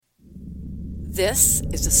This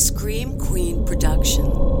is a Scream Queen production.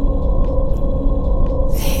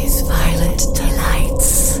 These violent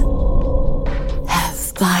delights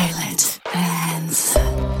have violent ends.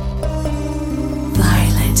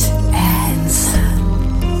 Violent ends.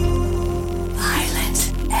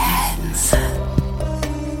 Violent ends.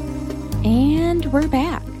 And we're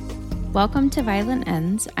back. Welcome to Violent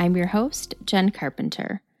Ends. I'm your host, Jen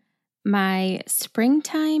Carpenter. My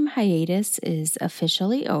springtime hiatus is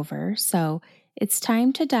officially over, so it's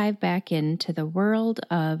time to dive back into the world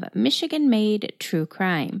of Michigan-made true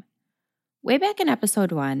crime. Way back in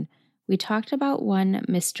episode 1, we talked about one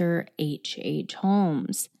Mr. H.H.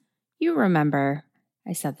 Holmes. You remember,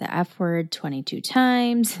 I said the F word 22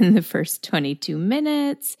 times in the first 22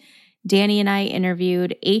 minutes. Danny and I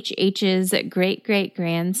interviewed H.H.'s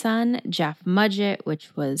great-great-grandson, Jeff Mudgett,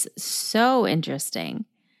 which was so interesting.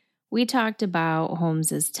 We talked about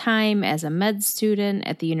Holmes's time as a med student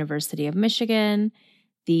at the University of Michigan,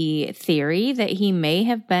 the theory that he may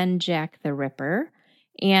have been Jack the Ripper,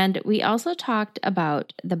 and we also talked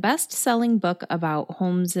about the best-selling book about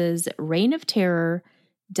Holmes's reign of terror,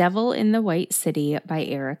 Devil in the White City by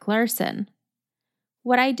Erik Larson.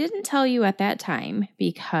 What I didn't tell you at that time,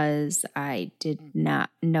 because I did not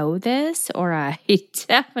know this, or I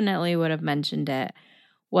definitely would have mentioned it,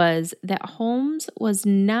 was that Holmes was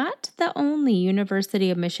not the only University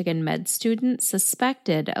of Michigan med student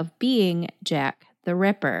suspected of being Jack the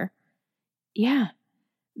Ripper. Yeah,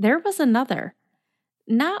 there was another.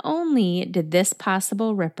 Not only did this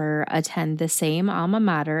possible Ripper attend the same alma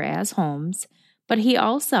mater as Holmes, but he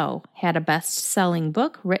also had a best-selling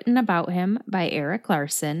book written about him by Erik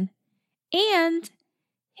Larson, and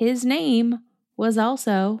his name was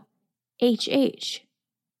also H.H.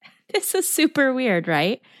 This is super weird,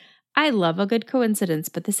 right? I love a good coincidence,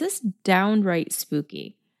 but this is downright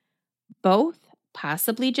spooky. Both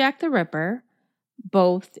possibly Jack the Ripper,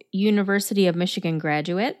 both University of Michigan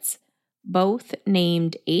graduates, both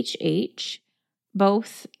named H.H.,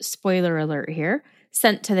 both, spoiler alert here,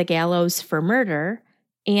 sent to the gallows for murder,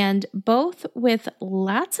 and both with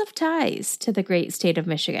lots of ties to the great state of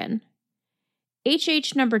Michigan.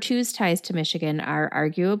 H.H. number 2's ties to Michigan are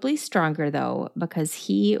arguably stronger, though, because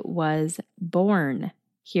he was born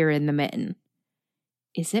here in the Mitten.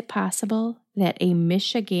 Is it possible that a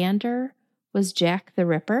Michigander was Jack the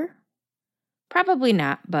Ripper? Probably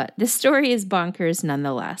not, but this story is bonkers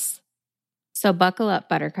nonetheless. So buckle up,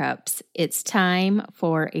 buttercups. It's time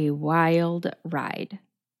for a wild ride.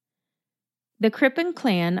 The Crippen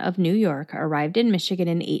clan of New York arrived in Michigan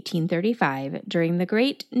in 1835 during the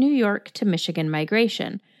Great New York to Michigan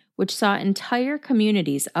Migration, which saw entire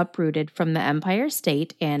communities uprooted from the Empire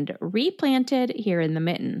State and replanted here in the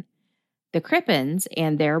Mitten. The Crippens,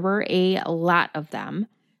 and there were a lot of them,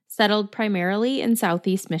 settled primarily in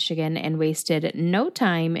southeast Michigan and wasted no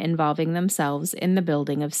time involving themselves in the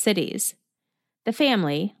building of cities. The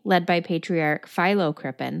family, led by patriarch Philo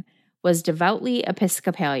Crippen, was devoutly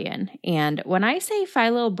Episcopalian, and when I say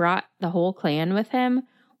Philo brought the whole clan with him,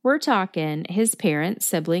 we're talking his parents,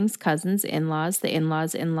 siblings, cousins, in-laws, the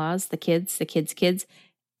in-laws' in-laws, the kids' kids,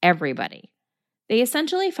 everybody. They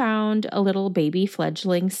essentially found a little baby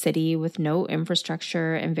fledgling city with no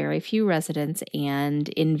infrastructure and very few residents and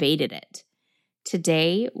invaded it.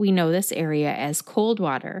 Today, we know this area as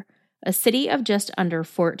Coldwater, a city of just under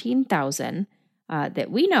 14,000,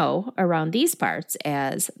 that we know around these parts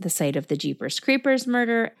as the site of the Jeepers Creepers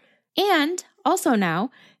murder, and also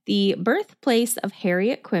now the birthplace of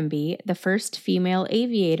Harriet Quimby, the first female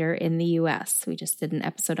aviator in the U.S. We just did an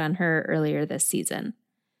episode on her earlier this season.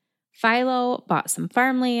 Philo bought some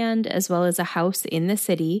farmland as well as a house in the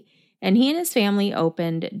city, and he and his family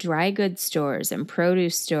opened dry goods stores and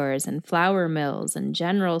produce stores and flour mills and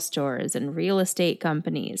general stores and real estate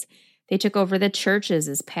companies. They took over the churches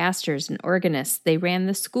as pastors and organists. They ran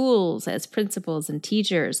the schools as principals and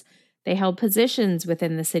teachers. They held positions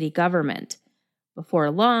within the city government.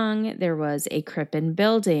 Before long, there was a Crippen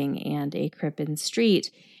building and a Crippen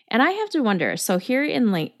street. And I have to wonder, so here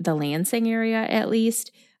in the Lansing area at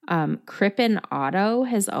least, Crippen Auto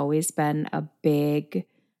has always been a big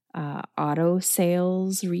auto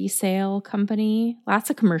sales resale company. Lots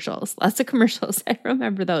of commercials. I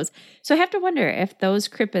remember those. So I have to wonder if those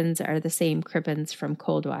Crippens are the same Crippens from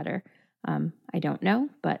Coldwater. I don't know,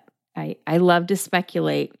 but I love to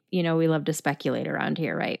speculate. You know, we love to speculate around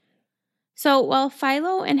here, right? So while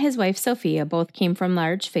Philo and his wife Sophia both came from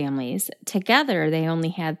large families, together they only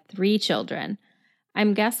had 3 children.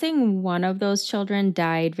 I'm guessing one of those children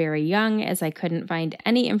died very young, as I couldn't find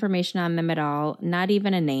any information on them at all, not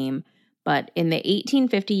even a name. But in the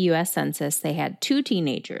 1850 U.S. Census, they had 2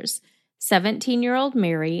 teenagers, 17-year-old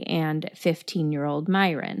Mary, and 15-year-old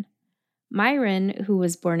Myron. Myron, who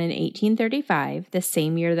was born in 1835, the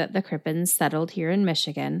same year that the Crippens settled here in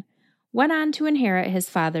Michigan, went on to inherit his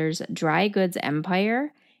father's dry goods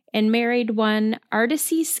empire and married one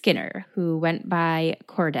Ardacy Skinner, who went by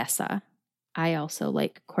Cordessa. I also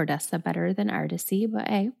like Cordessa better than Ardacy, but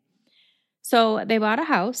hey. So they bought a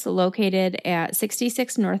house located at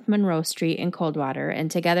 66 North Monroe Street in Coldwater,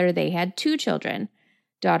 and together they had 2 children,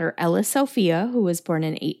 daughter Ella Sophia, who was born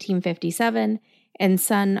in 1857, and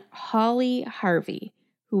son Hawley Harvey,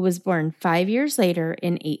 who was born 5 years later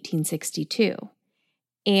in 1862.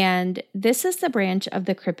 And this is the branch of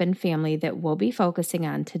the Crippen family that we'll be focusing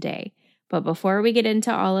on today. But before we get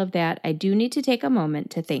into all of that, I do need to take a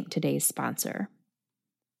moment to thank today's sponsor.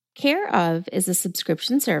 Care Of is a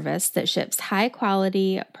subscription service that ships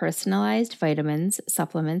high-quality, personalized vitamins,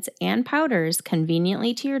 supplements, and powders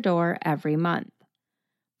conveniently to your door every month.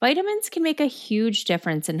 Vitamins can make a huge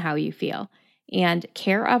difference in how you feel, and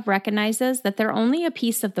Care Of recognizes that they're only a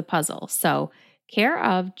piece of the puzzle, so Care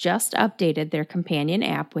Of just updated their companion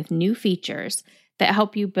app with new features that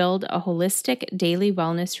help you build a holistic daily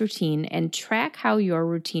wellness routine and track how your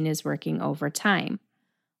routine is working over time.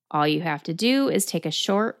 All you have to do is take a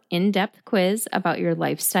short, in-depth quiz about your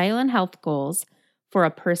lifestyle and health goals for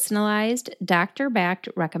a personalized, doctor-backed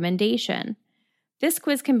recommendation. This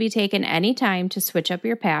quiz can be taken anytime to switch up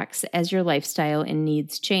your packs as your lifestyle and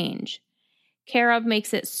needs change. Care Of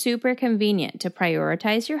makes it super convenient to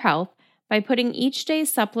prioritize your health by putting each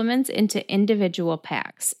day's supplements into individual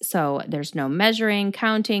packs. So there's no measuring,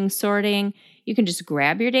 counting, sorting. You can just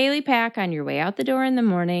grab your daily pack on your way out the door in the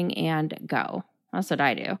morning and go. That's what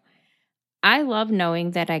I do. I love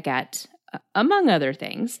knowing that I get, among other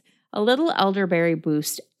things, a little elderberry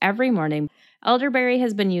boost every morning. Elderberry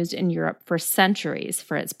has been used in Europe for centuries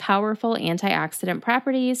for its powerful antioxidant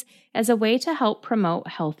properties as a way to help promote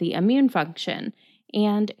healthy immune function.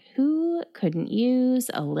 And who couldn't use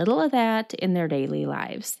a little of that in their daily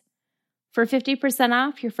lives? For 50%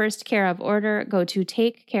 off your first Care Of order, go to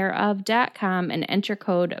takecareof.com and enter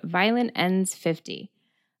code ViolentEnds50.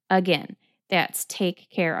 Again, that's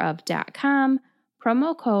takecareof.com,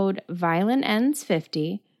 promo code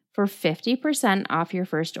ViolentEnds50 for 50% off your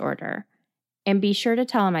first order. And be sure to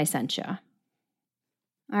tell them I sent you.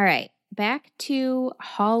 All right, back to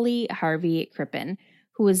Hawley Harvey Crippen,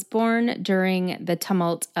 who was born during the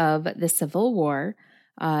tumult of the Civil War.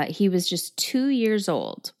 He was just 2 years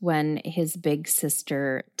old when his big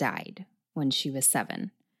sister died when she was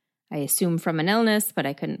 7. I assume from an illness, but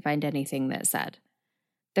I couldn't find anything that said.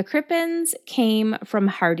 The Crippens came from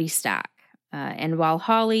Hardy stock, and while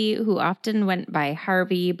Hawley, who often went by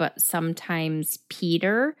Harvey but sometimes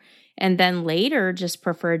Peter, and then later just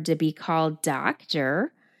preferred to be called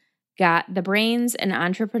Doctor, got the brains and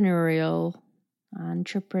entrepreneurial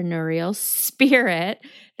spirit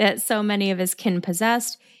that so many of his kin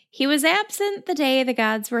possessed, he was absent the day the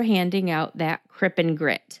gods were handing out that Crippen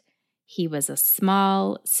grit. He was a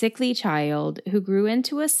small, sickly child who grew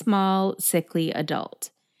into a small, sickly adult.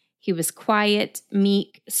 He was quiet,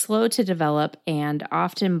 meek, slow to develop, and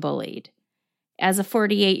often bullied. As a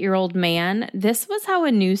 48-year-old man, this was how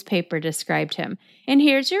a newspaper described him. And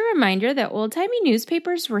here's your reminder that old-timey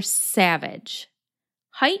newspapers were savage.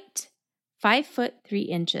 Height, 5 foot 3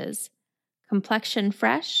 inches. Complexion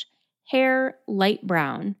fresh, hair light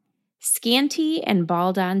brown, scanty and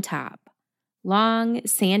bald on top. Long,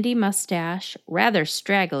 sandy mustache, rather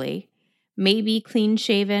straggly, maybe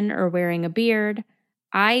clean-shaven or wearing a beard.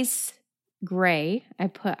 Eyes gray. I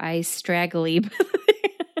put eyes straggly, but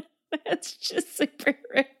that's just super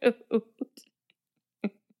rude.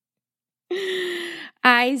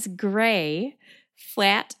 Eyes gray,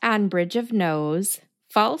 flat on bridge of nose,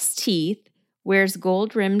 false teeth, wears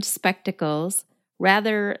gold-rimmed spectacles,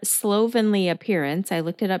 rather slovenly appearance. I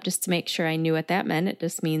looked it up just to make sure I knew what that meant. It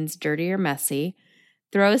just means dirty or messy.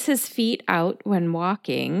 Throws his feet out when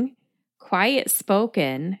walking,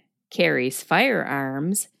 quiet-spoken, carries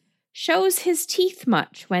firearms, shows his teeth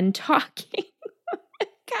much when talking. What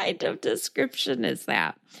kind of description is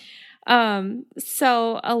that?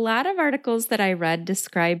 So a lot of articles that I read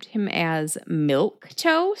described him as milk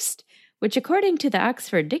toast, which according to the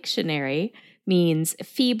Oxford Dictionary means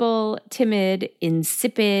feeble, timid,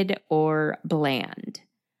 insipid, or bland.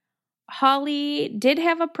 Hawley did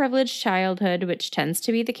have a privileged childhood, which tends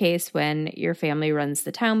to be the case when your family runs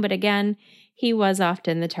the town, but again, he was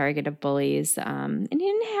often the target of bullies, and he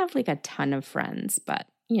didn't have like a ton of friends, but,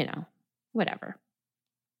 whatever.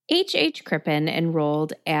 H.H. Crippen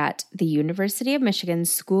enrolled at the University of Michigan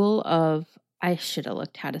School of, I should have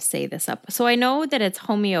looked how to say this up. So I know that it's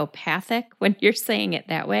homeopathic when you're saying it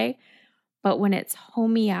that way. but when it's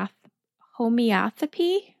homeopathy,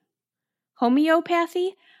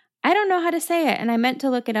 I don't know how to say it, and I meant to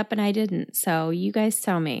look it up and I didn't, so you guys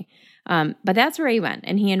tell me. But that's where he went,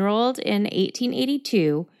 and he enrolled in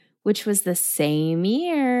 1882, which was the same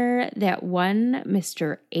year that one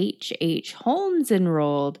Mr. H. Holmes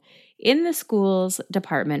enrolled in the school's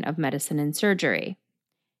Department of Medicine and Surgery.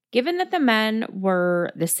 Given that the men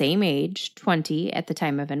were the same age, 20, at the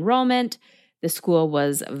time of enrollment, the school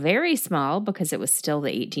was very small because it was still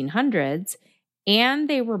the 1800s, and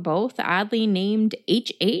they were both oddly named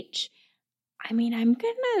H. I mean, I'm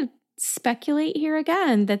going to speculate here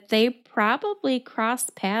again that they probably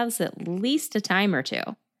crossed paths at least a time or two.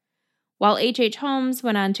 While H. Holmes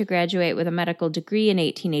went on to graduate with a medical degree in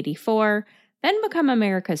 1884, then become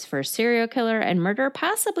America's first serial killer and murder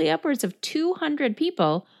possibly upwards of 200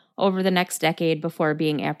 people over the next decade before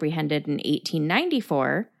being apprehended in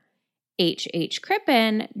 1894, H.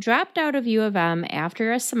 Crippen dropped out of U of M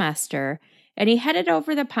after a semester, and he headed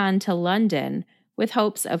over the pond to London with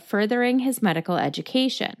hopes of furthering his medical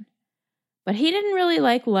education. But he didn't really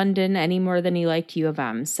like London any more than he liked U of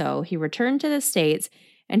M, so he returned to the States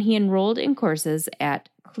and he enrolled in courses at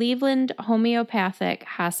Cleveland Homeopathic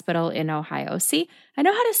Hospital in Ohio. See, I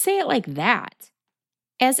know how to say it like that.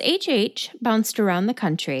 As H. bounced around the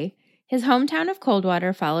country, his hometown of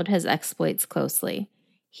Coldwater followed his exploits closely.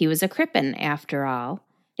 He was a Crippen, after all.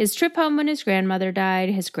 His trip home when his grandmother died,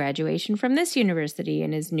 his graduation from this university,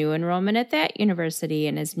 and his new enrollment at that university,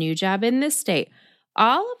 and his new job in this state,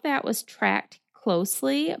 all of that was tracked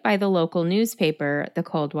closely by the local newspaper, the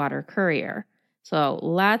Coldwater Courier. So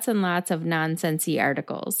lots and lots of nonsensy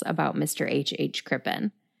articles about Mr. H.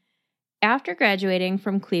 Crippen. After graduating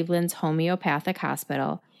from Cleveland's Homeopathic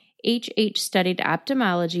Hospital, H. studied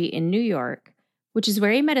ophthalmology in New York, which is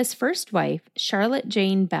where he met his first wife, Charlotte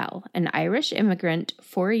Jane Bell, an Irish immigrant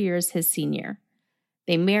 4 years his senior.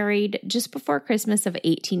 They married just before Christmas of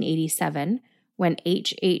 1887, when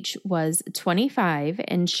H. was 25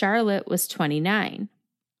 and Charlotte was 29.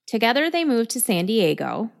 Together they moved to San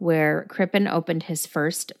Diego, where Crippen opened his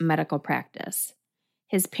first medical practice.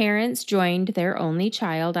 His parents joined their only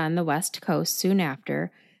child on the West Coast soon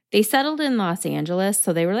after. They settled in Los Angeles,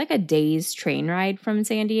 so they were like a day's train ride from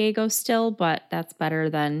San Diego still, but that's better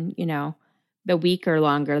than, the week or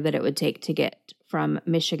longer that it would take to get from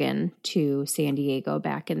Michigan to San Diego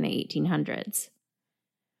back in the 1800s.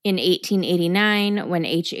 In 1889, when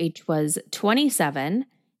H. was 27,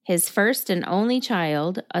 his first and only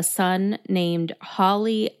child, a son named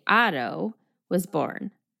Hawley Otto, was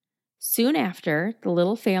born. Soon after, the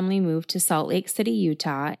little family moved to Salt Lake City,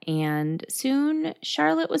 Utah, and soon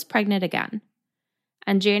Charlotte was pregnant again.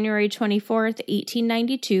 On January 24th,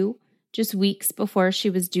 1892, just weeks before she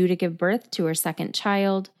was due to give birth to her second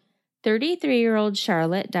child, 33-year-old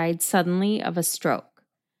Charlotte died suddenly of a stroke.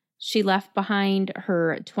 She left behind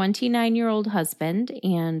her 29-year-old husband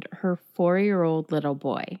and her 4-year-old little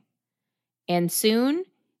boy. And soon,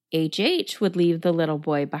 H. would leave the little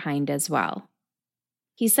boy behind as well.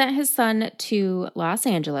 He sent his son to Los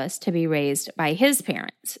Angeles to be raised by his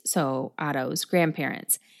parents, so Otto's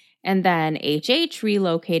grandparents. And then H.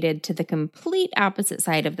 relocated to the complete opposite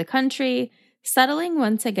side of the country, settling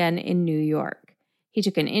once again in New York. He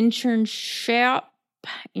took an internship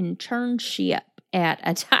at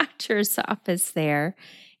a doctor's office there,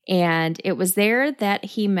 and it was there that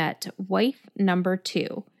he met wife number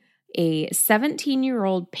 2, a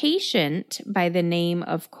 17-year-old patient by the name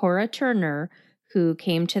of Cora Turner, who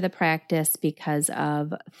came to the practice because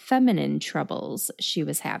of feminine troubles she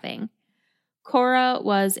was having. Cora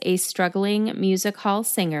was a struggling music hall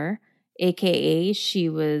singer, aka she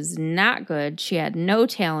was not good. She had no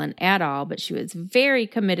talent at all, but she was very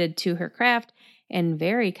committed to her craft and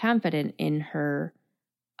very confident in her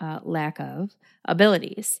lack of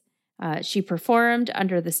abilities. She performed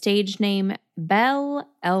under the stage name Belle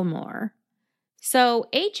Elmore. So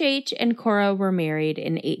H. and Cora were married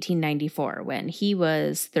in 1894 when he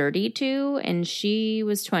was 32 and she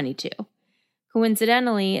was 22.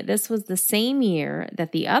 Coincidentally, this was the same year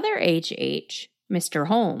that the other H., Mr.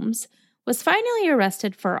 Holmes, was finally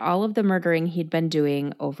arrested for all of the murdering he'd been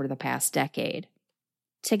doing over the past decade.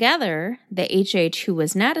 Together, the H., who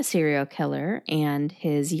was not a serial killer, and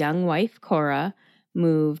his young wife, Cora,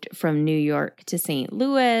 moved from New York to St.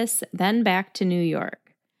 Louis, then back to New York.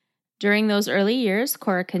 During those early years,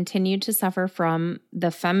 Cora continued to suffer from the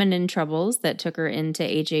feminine troubles that took her into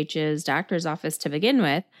H.'s doctor's office to begin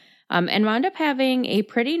with, and wound up having a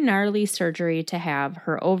pretty gnarly surgery to have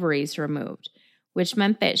her ovaries removed, which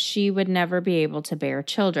meant that she would never be able to bear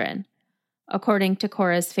children. According to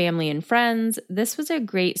Cora's family and friends, this was a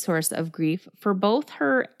great source of grief for both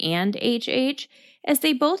her and HH, as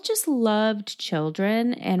they both just loved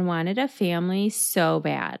children and wanted a family so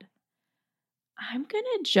bad. I'm going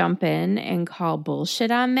to jump in and call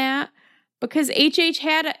bullshit on that, because HH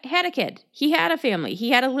had a kid. He had a family. He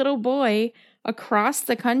had a little boy across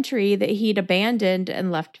the country that he'd abandoned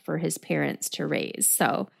and left for his parents to raise.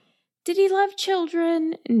 So, did he love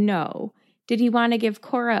children? No. Did he want to give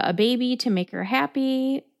Cora a baby to make her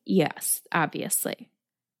happy? Yes, obviously.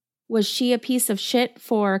 Was she a piece of shit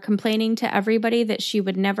for complaining to everybody that she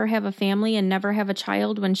would never have a family and never have a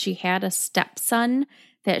child when she had a stepson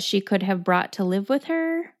that she could have brought to live with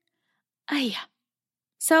her? Yeah.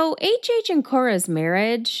 So HH and Cora's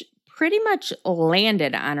marriage pretty much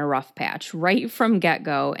landed on a rough patch right from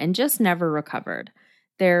get-go and just never recovered.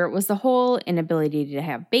 There was the whole inability to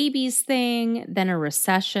have babies thing, then a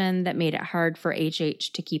recession that made it hard for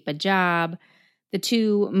HH to keep a job. The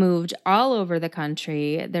two moved all over the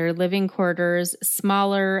country, their living quarters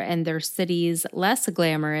smaller and their cities less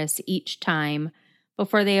glamorous each time,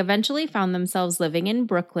 before they eventually found themselves living in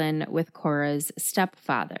Brooklyn with Cora's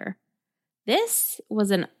stepfather. This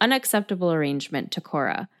was an unacceptable arrangement to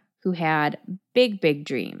Cora, who had big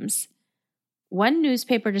dreams. One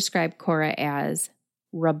newspaper described Cora as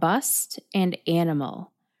robust and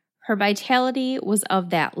animal. Her vitality was of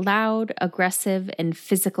that loud, aggressive, and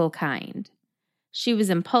physical kind. She was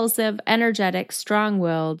impulsive, energetic,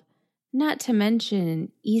 strong-willed, not to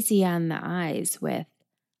mention easy on the eyes with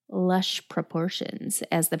lush proportions,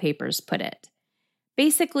 as the papers put it.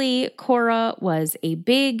 Basically, Cora was a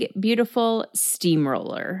big, beautiful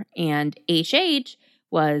steamroller, and HH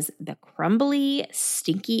was the crumbly,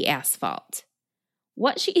 stinky asphalt.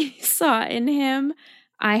 What she saw in him,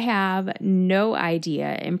 I have no idea,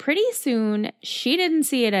 and pretty soon she didn't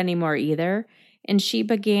see it anymore either, and she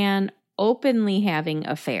began openly having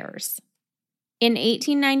affairs. In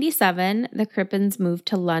 1897, the Crippens moved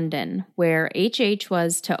to London, where HH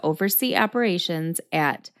was to oversee operations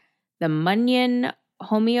at the Munyon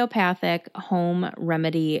Homeopathic Home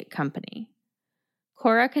Remedy Company.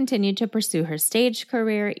 Cora continued to pursue her stage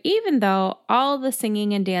career, even though all the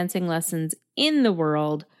singing and dancing lessons in the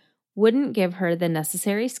world wouldn't give her the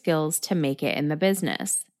necessary skills to make it in the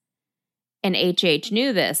business. And HH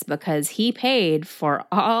knew this because he paid for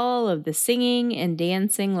all of the singing and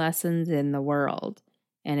dancing lessons in the world,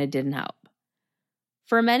 and it didn't help.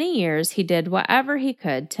 For many years, he did whatever he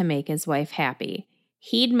could to make his wife happy.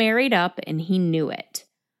 He'd married up, and he knew it.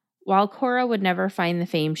 While Cora would never find the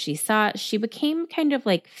fame she sought, she became kind of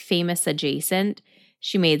like famous adjacent.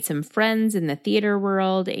 She made some friends in the theater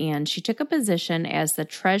world, and she took a position as the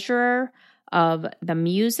treasurer of the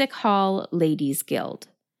Music Hall Ladies Guild.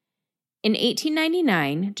 In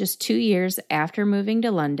 1899, just 2 years after moving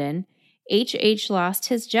to London, HH lost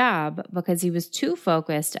his job because he was too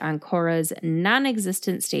focused on Cora's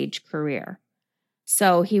non-existent stage career.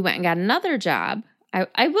 So he went and got another job.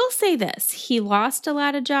 I will say this, he lost a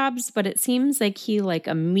lot of jobs, but it seems like he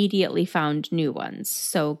immediately found new ones.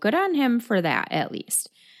 So good on him for that, at least.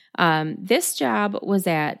 This job was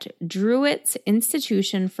at Druitt's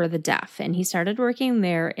Institution for the Deaf, and he started working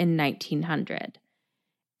there in 1900.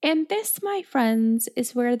 And this, my friends,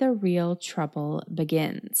 is where the real trouble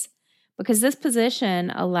begins, because this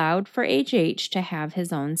position allowed for HH to have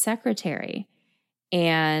his own secretary.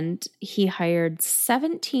 And he hired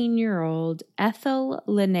 17-year-old Ethel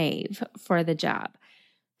LeNave for the job.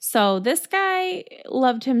 So this guy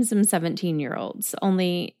loved him some 17-year-olds,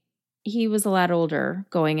 only he was a lot older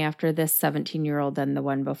going after this 17-year-old than the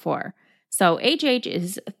one before. So HH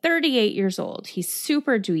is 38 years old. He's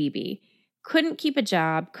super dweeby. Couldn't keep a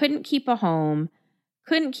job, couldn't keep a home,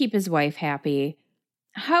 couldn't keep his wife happy.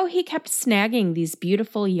 How he kept snagging these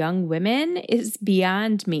beautiful young women is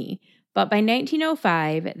beyond me. But by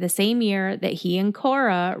 1905, the same year that he and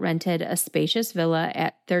Cora rented a spacious villa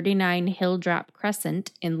at 39 Hilldrop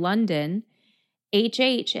Crescent in London,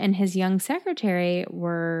 HH and his young secretary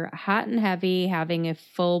were hot and heavy, having a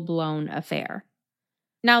full-blown affair.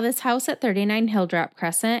 Now, this house at 39 Hilldrop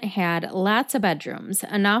Crescent had lots of bedrooms,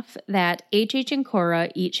 enough that HH and Cora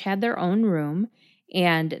each had their own room,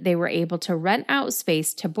 and they were able to rent out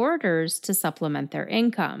space to boarders to supplement their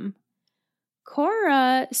income.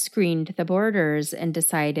 Cora screened the boarders and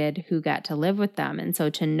decided who got to live with them, and so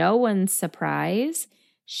to no one's surprise,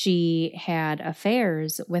 she had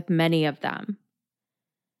affairs with many of them.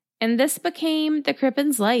 And this became the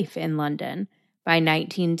Crippens' life in London. By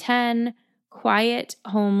 1910, quiet,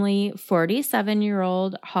 homely,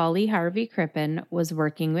 47-year-old Holly Harvey Crippen was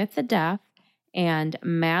working with the deaf and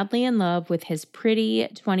madly in love with his pretty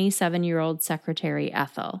 27-year-old secretary,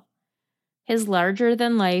 Ethel. his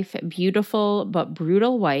larger-than-life, beautiful but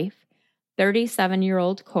brutal wife,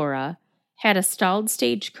 37-year-old Cora, had a stalled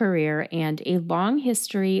stage career and a long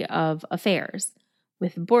history of affairs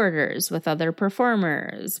with boarders, with other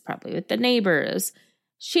performers, probably with the neighbors.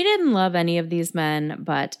 She didn't love any of these men,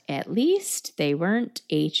 but at least they weren't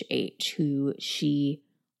H.H., who she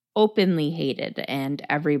openly hated, and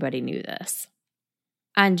everybody knew this.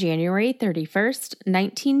 On January 31st,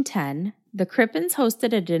 1910, the Crippens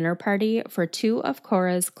hosted a dinner party for two of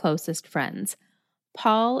Cora's closest friends,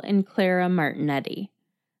 Paul and Clara Martinetti.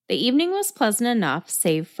 The evening was pleasant enough,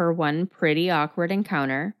 save for one pretty awkward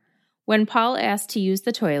encounter. When Paul asked to use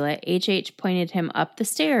the toilet, H.H. pointed him up the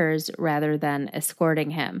stairs rather than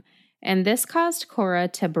escorting him, and this caused Cora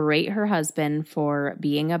to berate her husband for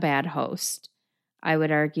being a bad host. I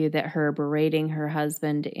would argue that her berating her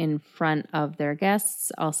husband in front of their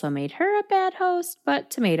guests also made her a bad host,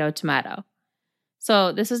 but tomato, tomato.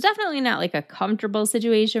 So this was definitely not like a comfortable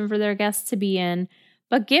situation for their guests to be in,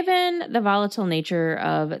 but given the volatile nature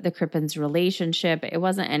of the Crippens' relationship, it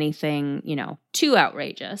wasn't anything, too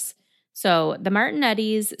outrageous. So the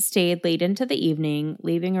Martinettis stayed late into the evening,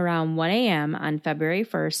 leaving around 1 a.m. on February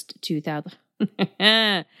 1st,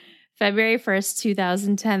 2000. February 1st,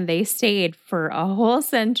 2010, they stayed for a whole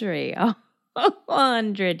century,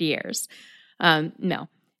 100 years. No,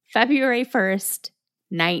 February 1st,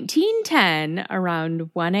 1910, around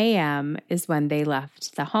 1 a.m. is when they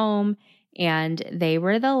left the home, and they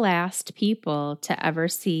were the last people to ever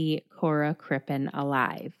see Cora Crippen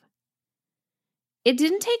alive. It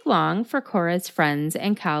didn't take long for Cora's friends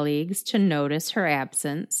and colleagues to notice her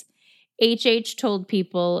absence. H.H. told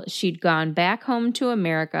people she'd gone back home to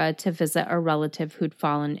America to visit a relative who'd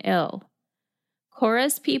fallen ill.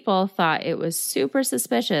 Cora's people thought it was super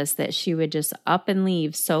suspicious that she would just up and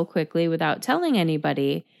leave so quickly without telling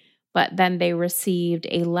anybody, but then they received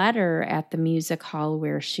a letter at the music hall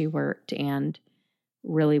where she worked and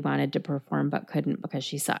really wanted to perform but couldn't because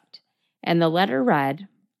she sucked. And the letter read,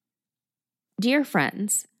 "Dear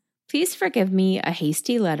friends, please forgive me a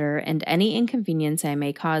hasty letter and any inconvenience I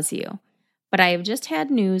may cause you. But I have just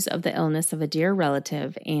had news of the illness of a dear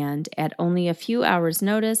relative, and at only a few hours'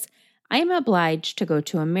 notice, I am obliged to go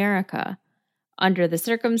to America. Under the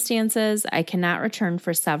circumstances, I cannot return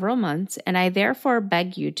for several months, and I therefore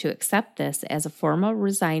beg you to accept this as a formal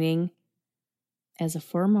resigning. Yeah,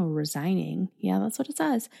 that's what it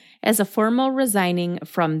says. As a formal resigning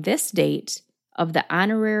from this date of the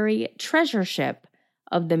honorary treasurership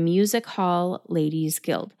of the Music Hall Ladies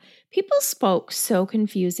Guild." People spoke so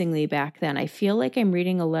confusingly back then. I feel like I'm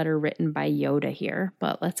reading a letter written by Yoda here,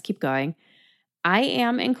 but let's keep going. "I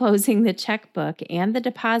am enclosing the checkbook and the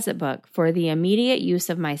deposit book for the immediate use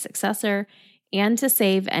of my successor and to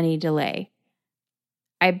save any delay.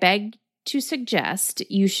 I beg to suggest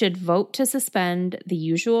you should vote to suspend the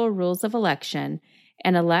usual rules of election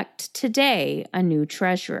and elect today a new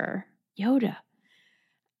treasurer." Yoda.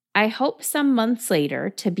 "I hope some months later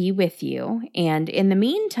to be with you, and in the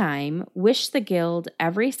meantime, wish the guild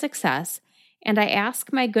every success, and I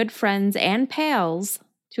ask my good friends and pals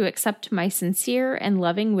to accept my sincere and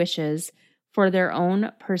loving wishes for their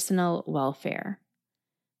own personal welfare.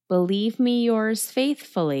 Believe me yours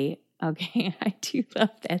faithfully." Okay, I do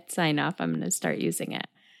love that sign off. I'm going to start using it.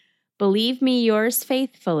 "Believe me yours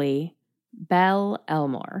faithfully, Belle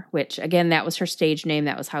Elmore," which, again, that was her stage name.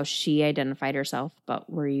 That was how she identified herself, but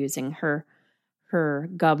we're using her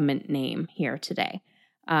government name here today.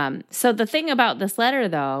 So the thing about this letter,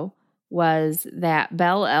 though, was that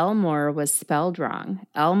Belle Elmore was spelled wrong.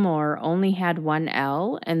 Elmore only had one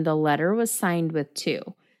L, and the letter was signed with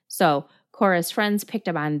two. So Cora's friends picked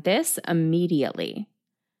up on this immediately.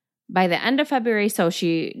 By the end of February, so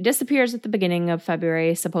she disappears at the beginning of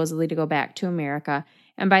February, supposedly to go back to America.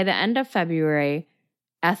 And by the end of February,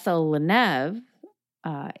 Ethel Leneve,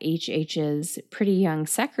 H.H.'s pretty young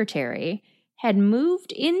secretary, had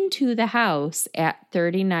moved into the house at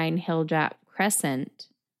 39 Hilldrop Crescent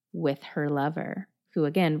with her lover, who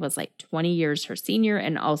again was like 20 years her senior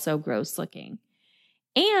and also gross looking.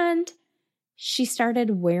 And she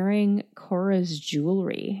started wearing Cora's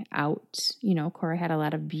jewelry out. Cora had a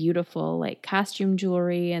lot of beautiful like costume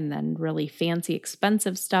jewelry and then really fancy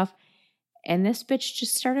expensive stuff. And this bitch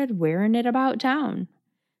just started wearing it about town.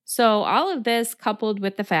 So all of this, coupled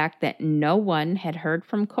with the fact that no one had heard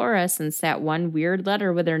from Cora since that one weird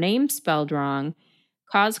letter with her name spelled wrong,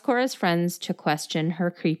 caused Cora's friends to question her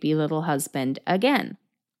creepy little husband again.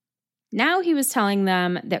 Now he was telling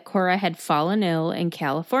them that Cora had fallen ill in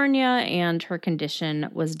California and her condition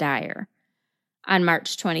was dire. On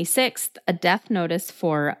March 26th, a death notice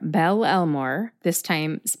for Belle Elmore, this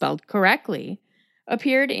time spelled correctly,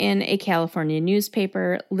 appeared in a California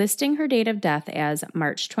newspaper listing her date of death as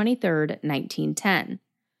March 23rd, 1910.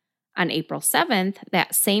 On April 7th,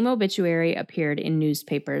 that same obituary appeared in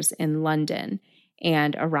newspapers in London,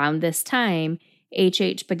 and around this time,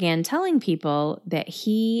 H.H. began telling people that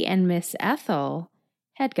he and Miss Ethel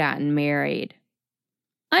had gotten married.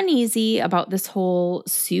 Uneasy about this whole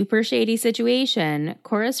super shady situation,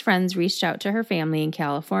 Cora's friends reached out to her family in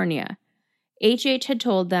California. H.H. had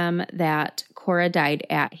told them that Cora died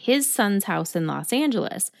at his son's house in Los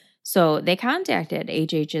Angeles, so they contacted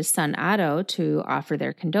H.H.'s son Otto to offer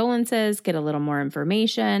their condolences, get a little more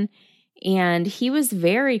information, and he was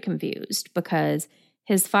very confused because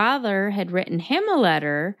his father had written him a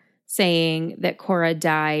letter saying that Cora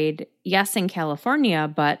died, yes, in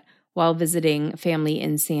California, but while visiting family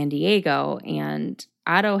in San Diego, and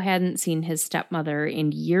Otto hadn't seen his stepmother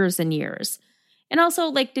in years and years. And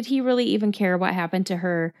also, did he really even care what happened to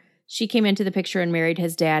her? She came into the picture and married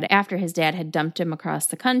his dad after his dad had dumped him across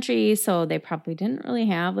the country, so they probably didn't really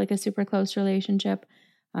have a super close relationship.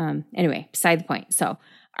 Anyway, beside the point. So,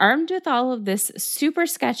 armed with all of this super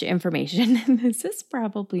sketch information, and this is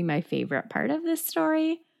probably my favorite part of this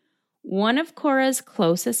story, one of Cora's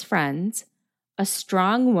closest friends, a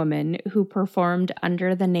strong woman who performed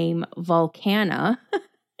under the name Volcana,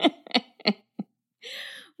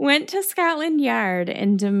 went to Scotland Yard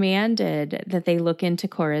and demanded that they look into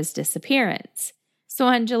Cora's disappearance. So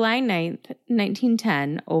on July 9th,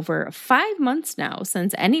 1910, over 5 months now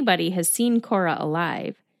since anybody has seen Cora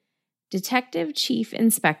alive, Detective Chief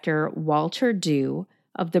Inspector Walter Dew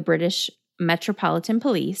of the British Metropolitan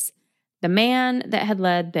Police, the man that had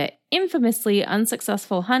led the infamously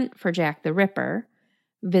unsuccessful hunt for Jack the Ripper,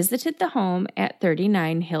 visited the home at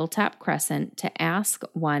 39 Hilltop Crescent to ask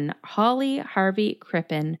one Holly Harvey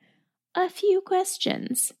Crippen a few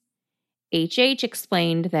questions. H.H.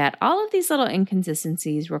 explained that all of these little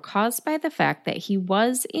inconsistencies were caused by the fact that he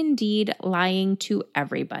was indeed lying to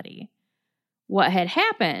everybody. What had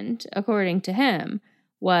happened, according to him,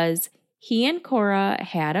 was he and Cora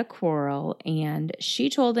had a quarrel, and she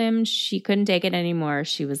told him she couldn't take it anymore.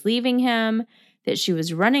 She was leaving him, that she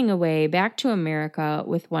was running away back to America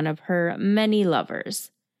with one of her many lovers.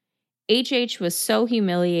 H.H. was so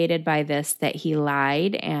humiliated by this that he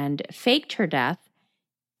lied and faked her death,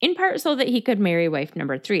 in part so that he could marry wife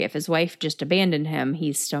number 3. If his wife just abandoned him,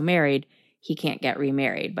 he's still married. He can't get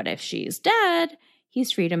remarried. But if she's dead,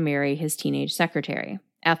 he's free to marry his teenage secretary,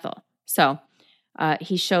 Ethel. So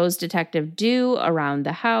he shows Detective Dew around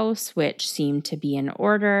the house, which seemed to be in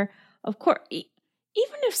order. Of course,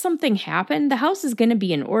 even if something happened, the house is going to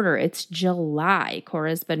be in order. It's July.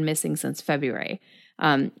 Cora's been missing since February.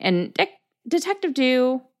 And Detective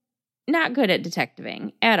Dew, not good at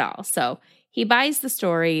detectiving at all. So he buys the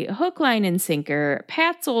story, hook, line, and sinker,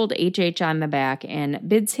 pats old H.H. on the back, and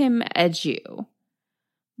bids him adieu.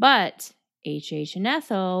 But H.H. and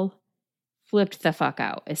Ethel flipped the fuck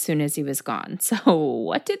out as soon as he was gone. So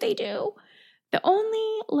what did they do? The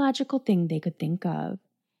only logical thing they could think of,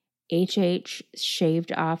 H.H.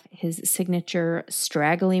 shaved off his signature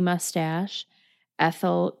straggly mustache.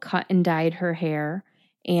 Ethel cut and dyed her hair,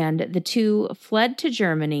 and the two fled to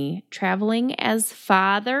Germany, traveling as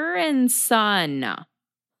father and son.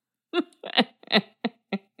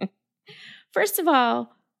 First of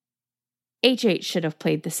all, H.H. should have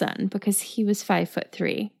played the son because he was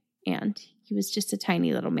 5'3", and he was just a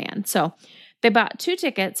tiny little man. So they bought 2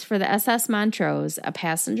 tickets for the SS Montrose, a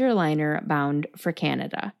passenger liner bound for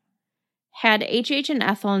Canada. Had H.H. and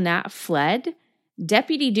Ethel not fled,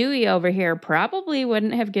 Deputy Dewey over here probably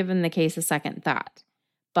wouldn't have given the case a second thought.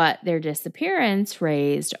 But their disappearance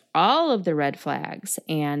raised all of the red flags,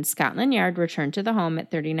 and Scotland Yard returned to the home at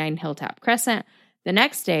 39 Hilltop Crescent the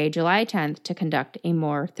next day, July 10th, to conduct a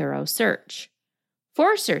more thorough search.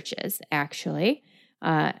 4 searches, actually.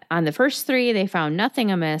 On the first 3, they found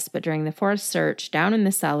nothing amiss, but during the 4th search, down in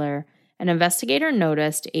the cellar, an investigator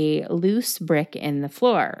noticed a loose brick in the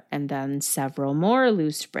floor, and then several more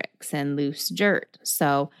loose bricks and loose dirt.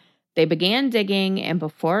 So they began digging, and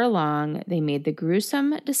before long, they made the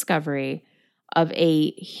gruesome discovery of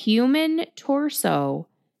a human torso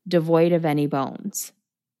devoid of any bones.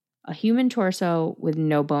 A human torso with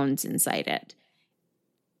no bones inside it.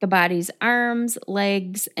 The body's arms,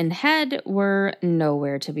 legs, and head were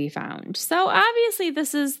nowhere to be found. So obviously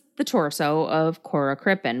this is the torso of Cora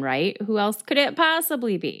Crippen, right? Who else could it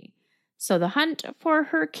possibly be? So the hunt for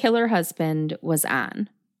her killer husband was on.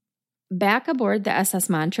 Back aboard the SS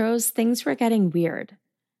Montrose, things were getting weird.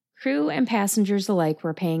 Crew and passengers alike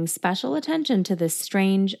were paying special attention to this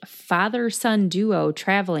strange father-son duo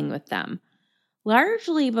traveling with them.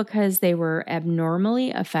 largely because they were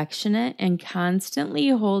abnormally affectionate and constantly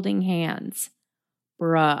holding hands.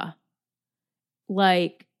 Bruh.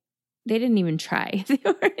 Like, they didn't even try. They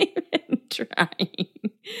weren't even trying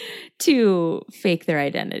to fake their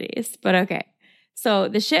identities. But okay. So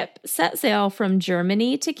the ship set sail from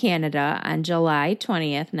Germany to Canada on July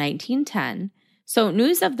 20th, 1910. So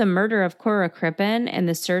news of the murder of Cora Crippen and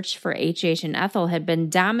the search for H.H. and Ethel had been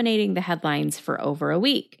dominating the headlines for over a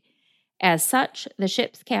week. As such, the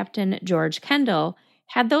ship's captain, George Kendall,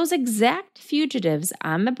 had those exact fugitives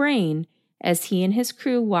on the brain as he and his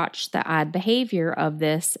crew watched the odd behavior of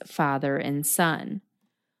this father and son.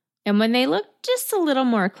 And when they looked just a little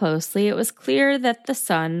more closely, it was clear that the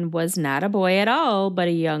son was not a boy at all, but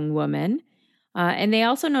a young woman. And they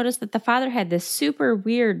also noticed that the father had this super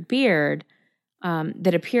weird beard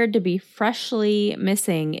that appeared to be freshly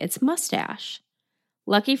missing its mustache.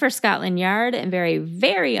 Lucky for Scotland Yard and very,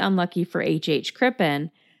 very unlucky for H.H. Crippen,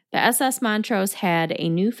 the SS Montrose had a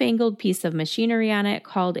newfangled piece of machinery on it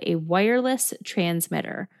called a wireless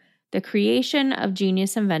transmitter, the creation of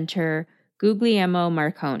genius inventor Guglielmo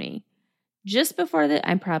Marconi. Just before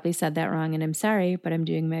I probably said that wrong and I'm sorry, but I'm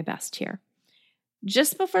doing my best here.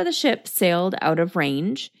 Just before the ship sailed out of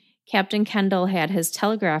range, Captain Kendall had his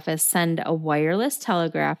telegraphist send a wireless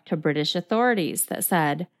telegraph to British authorities that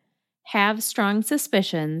said, "Have strong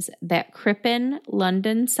suspicions that Crippen,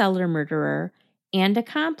 London cellar murderer, and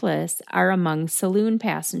accomplice are among saloon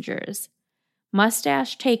passengers.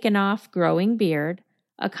 Mustache taken off, growing beard,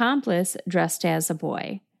 accomplice dressed as a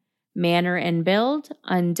boy. Manner and build,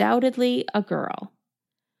 undoubtedly a girl."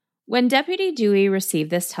 When Deputy Dewey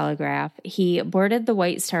received this telegraph, he boarded the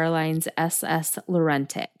White Star Line's SS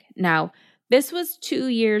Laurentic. Now, this was 2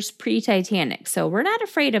 years pre-Titanic, so we're not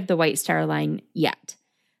afraid of the White Star Line yet.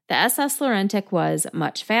 The SS Laurentic was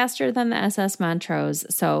much faster than the SS Montrose,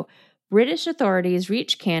 so British authorities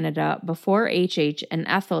reached Canada before H.H. and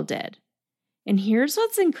Ethel did. And here's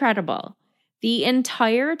what's incredible. The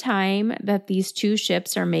entire time that these two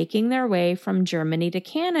ships are making their way from Germany to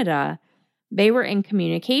Canada, they were in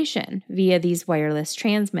communication via these wireless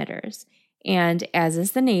transmitters. And as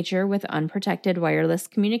is the nature with unprotected wireless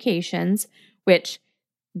communications, which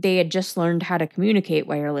they had just learned how to communicate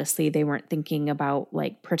wirelessly, they weren't thinking about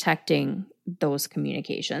protecting those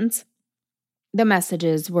communications. The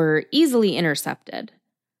messages were easily intercepted.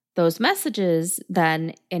 Those messages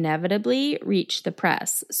then inevitably reached the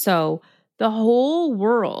press. So the whole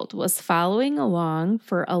world was following along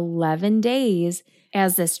for 11 days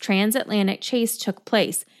as this transatlantic chase took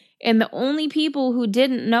place. And the only people who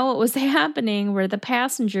didn't know what was happening were the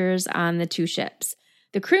passengers on the two ships.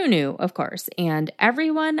 The crew knew, of course, and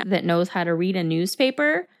everyone that knows how to read a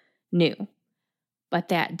newspaper knew. But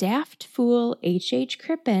that daft fool H.H.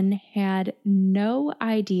 Crippen had no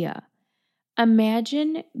idea.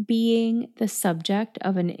 Imagine being the subject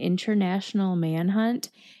of an international manhunt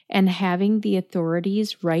and having the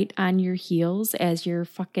authorities right on your heels as you're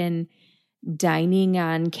fucking dining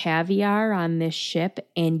on caviar on this ship,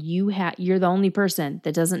 and you're the only person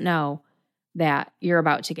that doesn't know that you're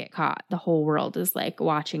about to get caught. The whole world is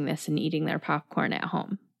watching this and eating their popcorn at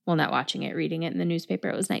home. Well, not watching it, reading it in the newspaper.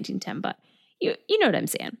 It was 1910, but you know what I'm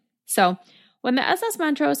saying. So when the SS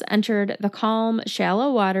Montrose entered the calm,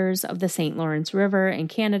 shallow waters of the St. Lawrence River in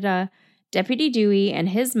Canada, Deputy Dewey and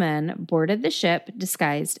his men boarded the ship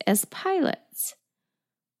disguised as pilots.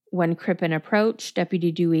 When Crippen approached,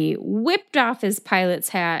 Deputy Dewey whipped off his pilot's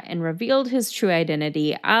hat and revealed his true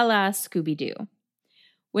identity, a la Scooby-Doo.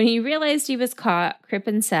 When he realized he was caught,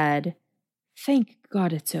 Crippen said, "Thank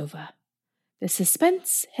God it's over. The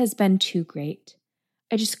suspense has been too great.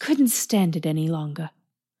 I just couldn't stand it any longer."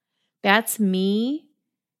 That's me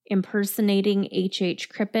impersonating H.H.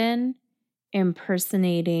 Crippen,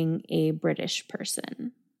 impersonating a British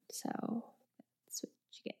person. So that's what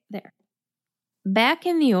you get there. Back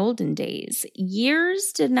in the olden days,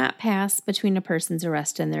 years did not pass between a person's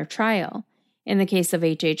arrest and their trial. In the case of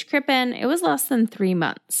H.H. Crippen, it was less than 3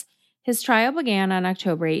 months. His trial began on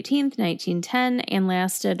October 18th, 1910, and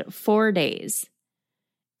lasted 4 days.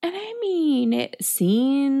 And I mean, it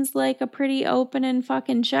seems like a pretty open and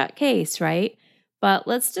fucking shut case, right? But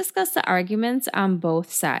let's discuss the arguments on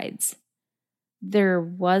both sides. There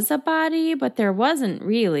was a body, but there wasn't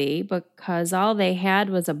really, because all they had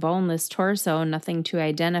was a boneless torso, nothing to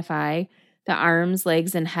identify. The arms,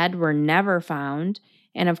 legs, and head were never found.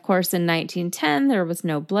 And of course, in 1910, there was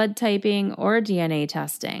no blood typing or DNA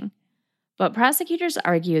testing. But prosecutors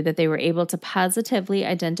argued that they were able to positively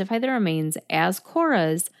identify the remains as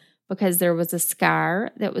Cora's because there was a scar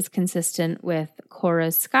that was consistent with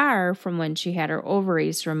Cora's scar from when she had her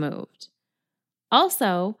ovaries removed.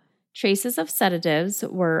 Also, Traces of sedatives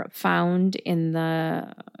were found in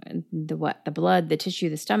the blood, the tissue,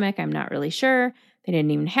 the stomach. I'm not really sure. They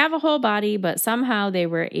didn't even have a whole body, but somehow they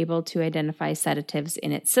were able to identify sedatives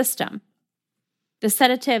in its system. The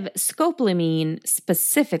sedative scopolamine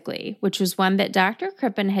specifically, which was one that Dr.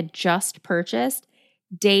 Crippen had just purchased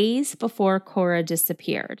days before Cora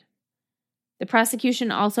disappeared. The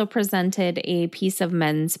prosecution also presented a piece of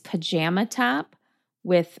men's pajama top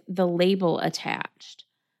with the label attached.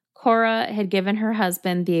 Cora had given her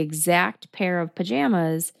husband the exact pair of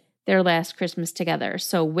pajamas their last Christmas together.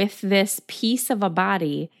 So with this piece of a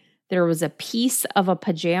body, there was a piece of a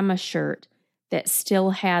pajama shirt that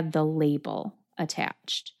still had the label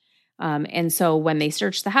attached. And so when they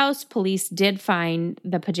searched the house, police did find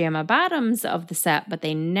the pajama bottoms of the set, but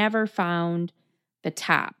they never found the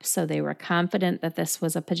top. So they were confident that this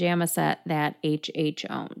was a pajama set that H.H.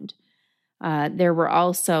 owned. There were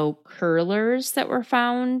also curlers that were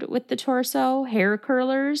found with the torso, hair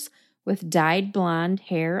curlers with dyed blonde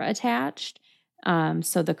hair attached.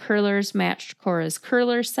 So the curlers matched Cora's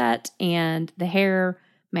curler set and the hair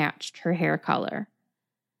matched her hair color.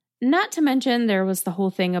 Not to mention there was the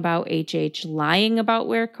whole thing about H.H. lying about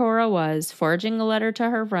where Cora was, forging a letter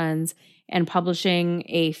to her friends, and publishing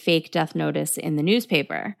a fake death notice in the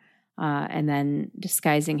newspaper. And then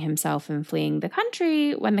disguising himself and fleeing the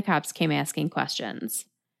country when the cops came asking questions.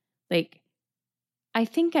 Like, I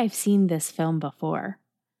think I've seen this film before.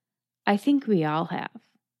 I think we all have.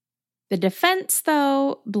 The defense,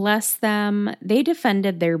 though, bless them, they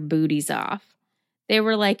defended their booties off. They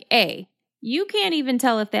were like, hey, you can't even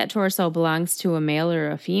tell if that torso belongs to a male or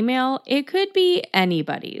a female. It could be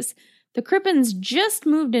anybody's. The Crippens just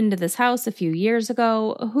moved into this house a few years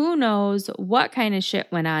ago. Who knows what kind of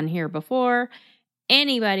shit went on here before?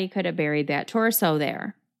 Anybody could have buried that torso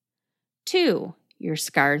there. 2, your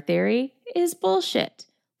scar theory is bullshit.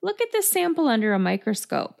 Look at this sample under a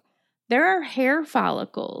microscope. There are hair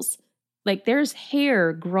follicles. Like there's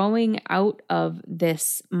hair growing out of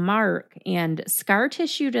this mark, and scar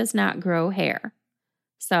tissue does not grow hair.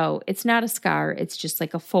 So it's not a scar. It's just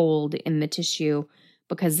like a fold in the tissue,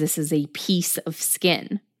 because this is a piece of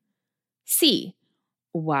skin. C,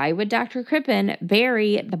 why would Dr. Crippen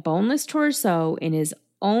bury the boneless torso in his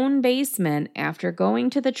own basement after going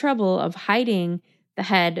to the trouble of hiding the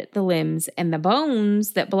head, the limbs, and the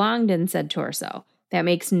bones that belonged in said torso? That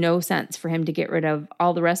makes no sense for him to get rid of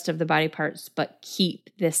all the rest of the body parts but keep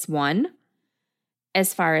this one.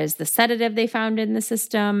 As far as the sedative they found in the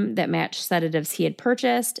system that matched sedatives he had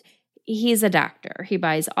purchased, he's a doctor. He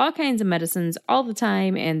buys all kinds of medicines all the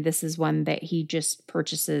time, and this is one that he just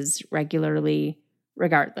purchases regularly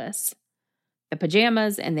regardless. The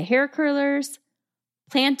pajamas and the hair curlers,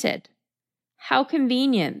 planted. How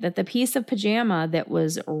convenient that the piece of pajama that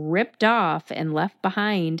was ripped off and left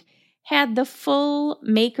behind had the full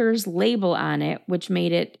maker's label on it, which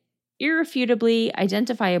made it irrefutably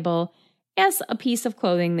identifiable as a piece of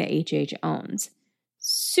clothing that H.H. owns.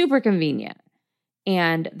 Super convenient.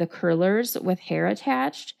 And the curlers with hair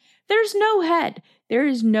attached, there's no head. There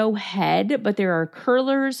is no head, but there are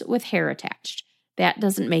curlers with hair attached. That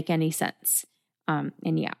doesn't make any sense.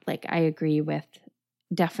 And yeah, like I agree with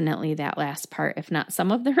definitely that last part, if not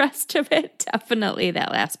some of the rest of it, definitely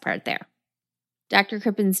that last part there. Dr.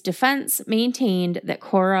 Crippen's defense maintained that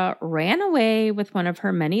Cora ran away with one of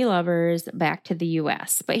her many lovers back to the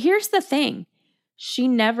U.S. But here's the thing. She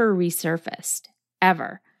never resurfaced,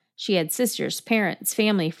 ever. She had sisters, parents,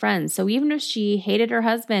 family, friends. So even if she hated her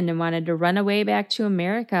husband and wanted to run away back to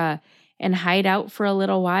America and hide out for a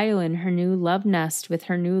little while in her new love nest with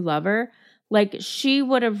her new lover, like she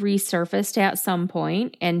would have resurfaced at some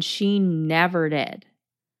point, and she never did.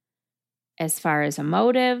 As far as a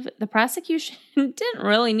motive, the prosecution didn't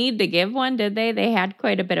really need to give one, did they? They had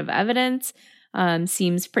quite a bit of evidence.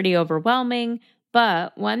 Seems pretty overwhelming.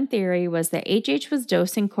 But one theory was that H.H. was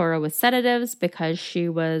dosing Cora with sedatives because she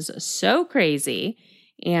was so crazy,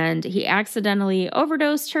 and he accidentally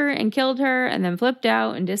overdosed her and killed her and then flipped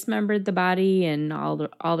out and dismembered the body and all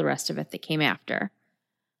the rest of it that came after.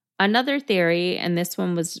 Another theory, and this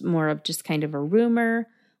one was more of just kind of a rumor,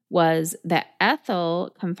 was that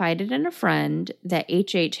Ethel confided in a friend that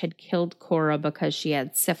H.H. had killed Cora because she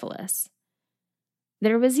had syphilis.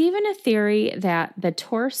 There was even a theory that the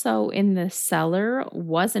torso in the cellar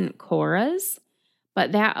wasn't Cora's,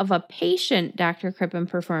 but that of a patient Dr. Crippen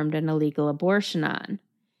performed an illegal abortion on.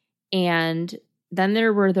 And then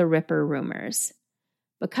there were the Ripper rumors.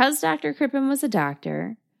 Because Dr. Crippen was a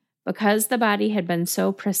doctor, because the body had been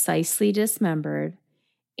so precisely dismembered,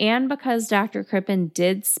 and because Dr. Crippen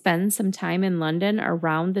did spend some time in London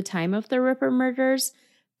around the time of the Ripper murders,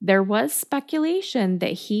 There was speculation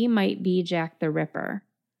that he might be Jack the Ripper,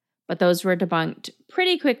 but those were debunked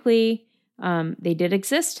pretty quickly. They did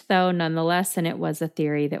exist, though, nonetheless, and it was a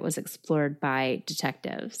theory that was explored by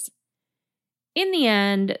detectives. In the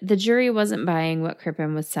end, the jury wasn't buying what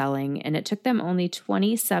Crippen was selling, and it took them only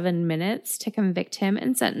 27 minutes to convict him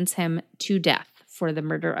and sentence him to death for the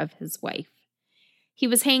murder of his wife. He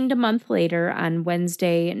was hanged a month later on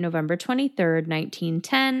Wednesday, November 23rd,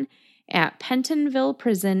 1910, at Pentonville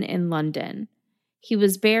Prison in London. He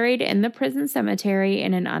was buried in the prison cemetery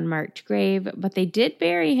in an unmarked grave, but they did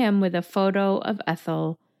bury him with a photo of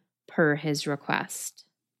Ethel per his request.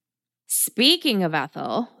 Speaking of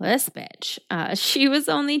Ethel, this bitch, she was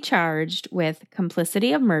only charged with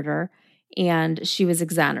complicity of murder, and she was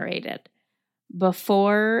exonerated.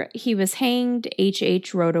 Before he was hanged,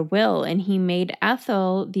 H.H. wrote a will, and he made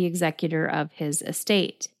Ethel the executor of his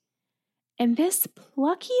estate. And this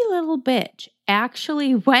plucky little bitch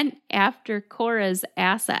actually went after Cora's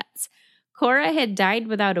assets. Cora had died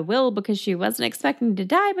without a will because she wasn't expecting to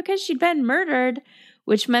die because she'd been murdered,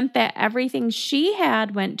 which meant that everything she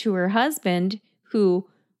had went to her husband, who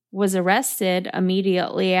was arrested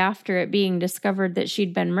immediately after it being discovered that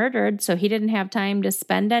she'd been murdered, so he didn't have time to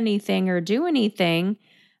spend anything or do anything.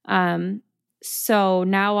 So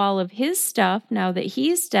now all of his stuff, now that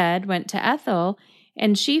he's dead, went to Ethel,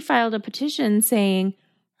 and she filed a petition saying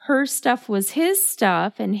her stuff was his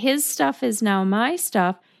stuff, and his stuff is now my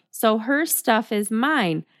stuff, so her stuff is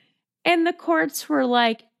mine. And the courts were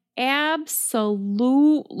like,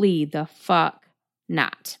 absolutely the fuck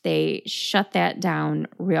not. They shut that down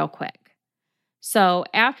real quick. So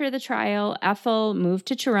after the trial, Ethel moved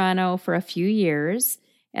to Toronto for a few years,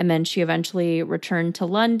 and then she eventually returned to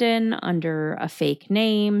London under a fake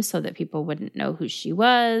name so that people wouldn't know who she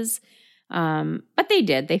was. But they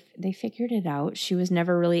did. They figured it out. She was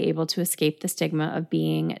never really able to escape the stigma of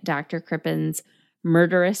being Dr. Crippen's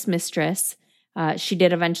murderous mistress. She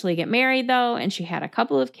did eventually get married, though, and she had a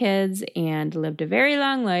couple of kids and lived a very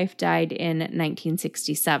long life, died in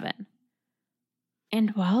 1967.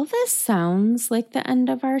 And while this sounds like the end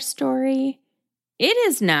of our story, it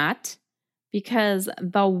is not, because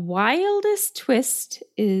the wildest twist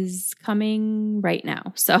is coming right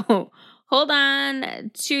now. So hold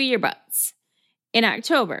on to your butts. In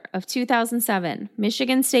October of 2007,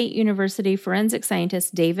 Michigan State University forensic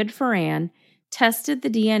scientist David Ferran tested the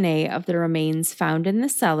DNA of the remains found in the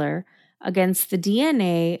cellar against the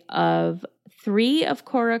DNA of 3 of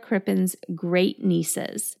Cora Crippen's great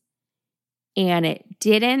nieces. And it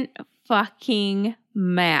didn't fucking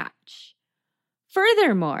match.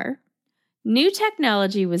 Furthermore, new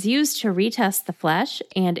technology was used to retest the flesh,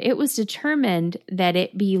 and it was determined that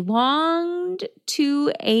it belonged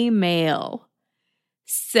to a male.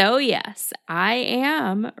 So yes, I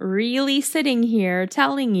am really sitting here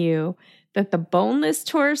telling you that the boneless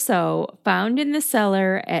torso found in the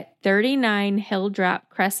cellar at 39 Hilldrop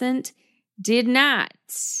Crescent did not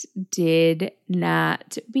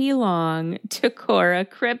belong to Cora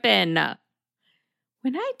Crippen.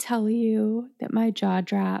 When I tell you that my jaw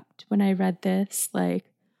dropped when I read this, like,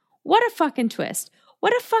 what a fucking twist.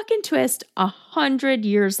 What a fucking twist 100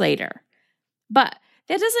 years later. But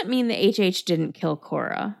that doesn't mean that H.H. didn't kill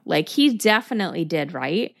Cora. Like, he definitely did,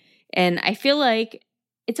 right? And I feel like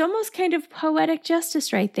it's almost kind of poetic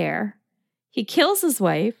justice right there. He kills his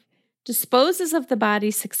wife, disposes of the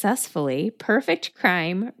body successfully, perfect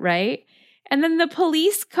crime, right? And then the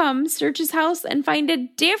police come, search his house, and find a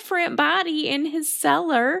different body in his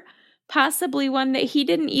cellar, possibly one that he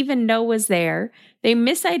didn't even know was there. They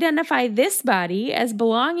misidentify this body as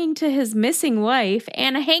belonging to his missing wife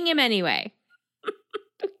and hang him anyway.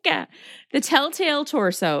 Yeah. The telltale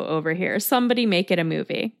torso over here. Somebody make it a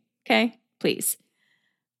movie. Okay? Please.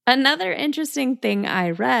 Another interesting thing I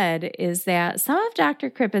read is that some of Dr.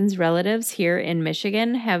 Crippen's relatives here in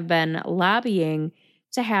Michigan have been lobbying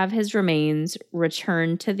to have his remains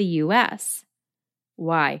returned to the U.S.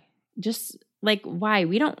 Why? Just like, why?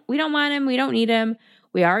 We don't want him. We don't need him.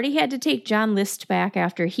 We already had to take John List back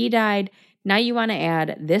after he died. Now you want to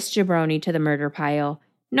add this jabroni to the murder pile.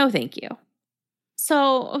 No, thank you.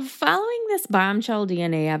 So following this bombshell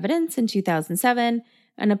DNA evidence in 2007,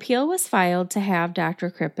 an appeal was filed to have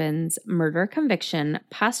Dr. Crippen's murder conviction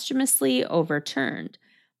posthumously overturned.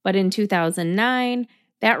 But in 2009,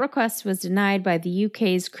 that request was denied by the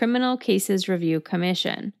UK's Criminal Cases Review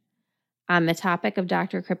Commission. On the topic of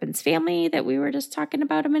Dr. Crippen's family that we were just talking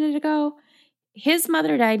about a minute ago, his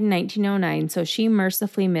mother died in 1909, so she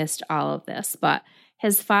mercifully missed all of this. But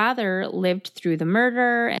his father lived through the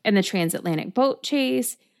murder and the transatlantic boat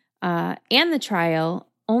chase and the trial,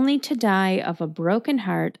 only to die of a broken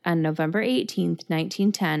heart on November 18th,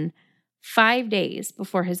 1910, 5 days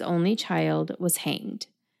before his only child was hanged.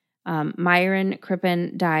 Myron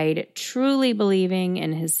Crippen died truly believing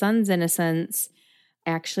in his son's innocence.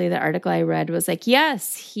 Actually, the article I read was like,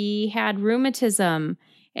 yes, he had rheumatism,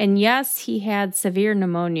 and yes, he had severe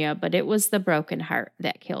pneumonia, but it was the broken heart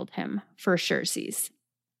that killed him, for sureties.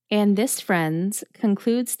 And this, friends,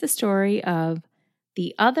 concludes the story of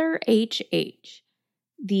the other H.H.,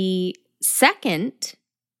 the second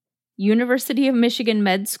University of Michigan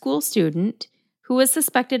med school student who was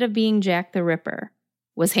suspected of being Jack the Ripper,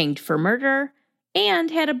 was hanged for murder,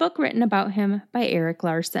 and had a book written about him by Eric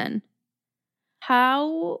Larson.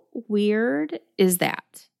 How weird is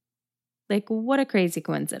that? Like, what a crazy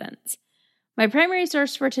coincidence. My primary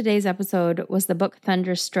source for today's episode was the book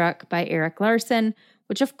Thunderstruck by Eric Larson,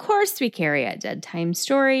 which of course we carry at Dead Time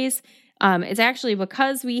Stories. It's actually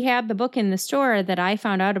because we had the book in the store that I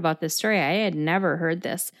found out about this story. I had never heard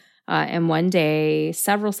this. And one day,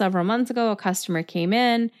 several months ago, a customer came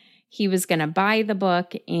in. He was going to buy the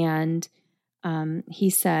book, and he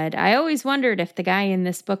said, I always wondered if the guy in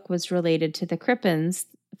this book was related to the Crippens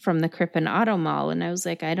from the Crippen Auto Mall. And I was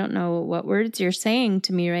like, I don't know what words you're saying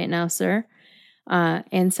to me right now, sir.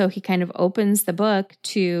 And so he kind of opens the book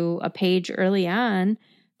to a page early on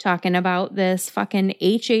talking about this fucking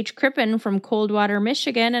H.H. Crippen from Coldwater,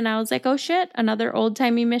 Michigan. And I was like, oh shit, another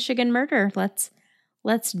old-timey Michigan murder.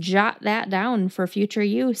 Let's jot that down for future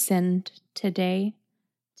use. And today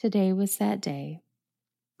was that day.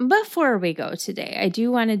 Before we go today, I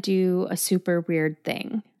do want to do a super weird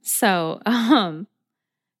thing. So,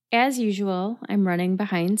 as usual, I'm running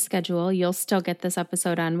behind schedule. You'll still get this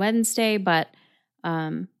episode on Wednesday, but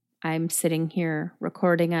I'm sitting here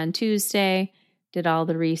recording on Tuesday, did all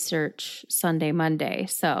the research Sunday, Monday.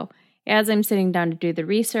 So as I'm sitting down to do the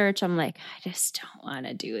research, I'm like, I just don't want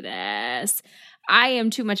to do this. I am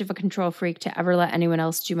too much of a control freak to ever let anyone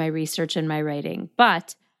else do my research and my writing.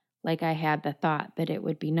 But like, I had the thought that it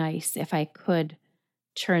would be nice if I could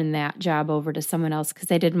turn that job over to someone else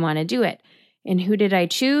because I didn't want to do it. And who did I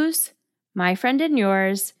choose? My friend and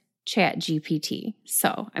yours, ChatGPT.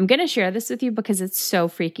 So I'm going to share this with you because it's so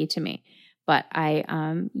freaky to me. But I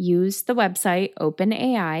used the website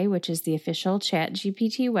OpenAI, which is the official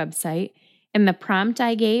ChatGPT website. And the prompt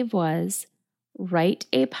I gave was, write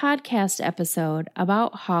a podcast episode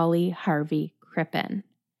about Holly Harvey Crippen.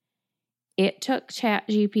 It took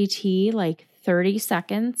ChatGPT like 30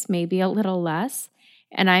 seconds, maybe a little less.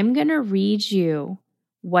 And I'm going to read you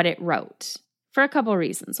what it wrote for a couple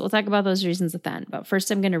reasons. We'll talk about those reasons at the end. But first,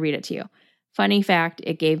 I'm going to read it to you. Funny fact,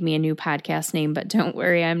 it gave me a new podcast name, but don't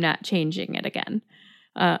worry, I'm not changing it again.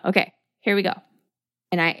 Okay, here we go.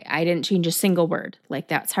 And I didn't change a single word. Like,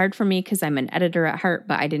 that's hard for me because I'm an editor at heart,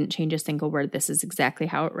 but I didn't change a single word. This is exactly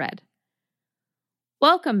how it read.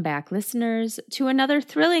 Welcome back, listeners, to another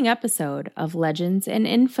thrilling episode of Legends and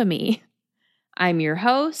Infamy. I'm your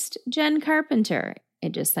host, Jen Carpenter.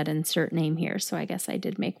 It just said insert name here, so I guess I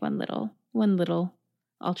did make one little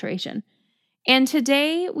alteration. And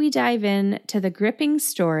today we dive in to the gripping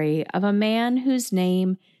story of a man whose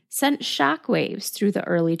name sent shockwaves through the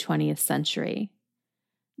early 20th century.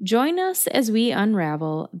 Join us as we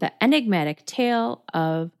unravel the enigmatic tale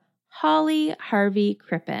of Holly Harvey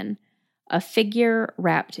Crippen, a figure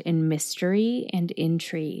wrapped in mystery and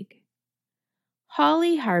intrigue.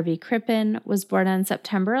 Holly Harvey Crippen was born on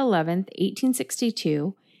September 11th,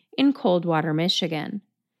 1862, in Coldwater, Michigan.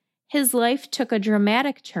 His life took a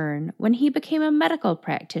dramatic turn when he became a medical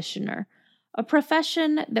practitioner, a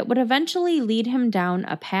profession that would eventually lead him down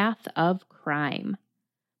a path of crime.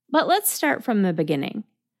 But let's start from the beginning.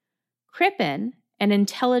 Crippen, an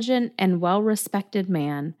intelligent and well-respected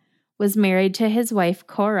man, was married to his wife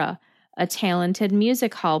Cora, a talented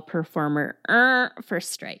music hall performer.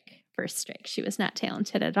 First strike. She was not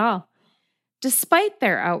talented at all. Despite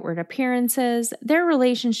their outward appearances, their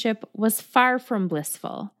relationship was far from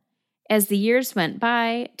blissful. As the years went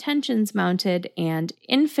by, tensions mounted and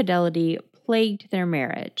infidelity plagued their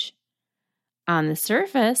marriage. On the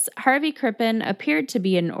surface, Harvey Crippen appeared to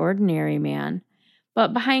be an ordinary man,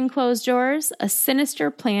 but behind closed doors, a sinister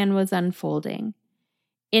plan was unfolding.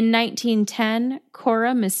 In 1910,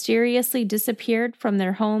 Cora mysteriously disappeared from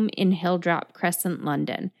their home in Hilldrop Crescent,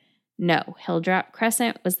 London. No, Hilldrop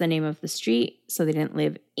Crescent was the name of the street, so they didn't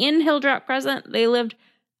live in Hilldrop Crescent, they lived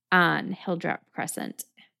on Hilldrop Crescent.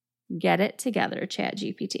 Get it together,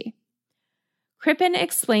 ChatGPT. Crippen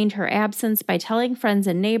explained her absence by telling friends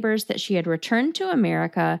and neighbors that she had returned to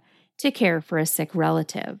America to care for a sick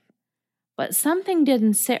relative. But something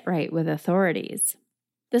didn't sit right with authorities.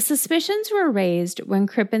 The suspicions were raised when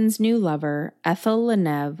Crippen's new lover, Ethel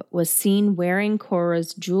Leneve, was seen wearing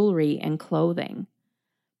Cora's jewelry and clothing.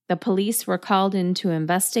 The police were called in to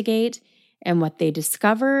investigate, and what they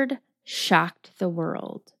discovered shocked the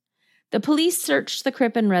world. The police searched the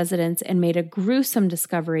Crippen residence and made a gruesome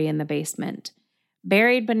discovery in the basement.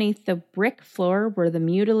 Buried beneath the brick floor were the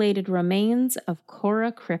mutilated remains of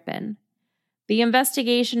Cora Crippen. The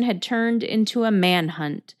investigation had turned into a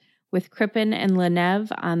manhunt, with Crippen and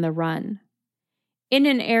Leneve on the run. In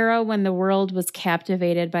an era when the world was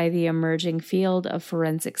captivated by the emerging field of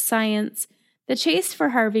forensic science, the chase for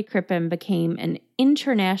Harvey Crippen became an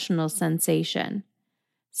international sensation.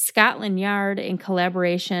 Scotland Yard, in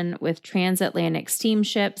collaboration with transatlantic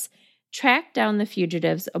steamships, tracked down the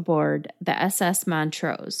fugitives aboard the SS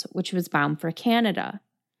Montrose, which was bound for Canada.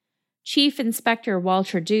 Chief Inspector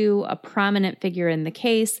Walter Dew, a prominent figure in the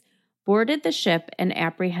case, boarded the ship and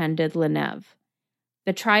apprehended Leneve.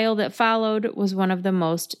 The trial that followed was one of the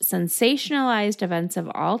most sensationalized events of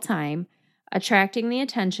all time, attracting the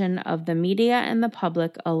attention of the media and the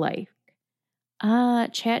public alike.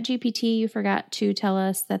 ChatGPT, you forgot to tell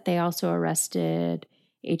us that they also arrested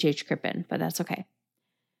H.H. Crippen, but that's okay.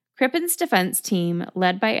 Crippen's defense team,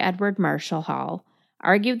 led by Edward Marshall Hall,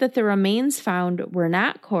 argued that the remains found were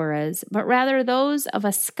not Cora's, but rather those of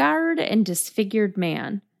a scarred and disfigured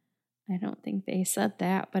man. I don't think they said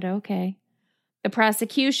that, but okay. The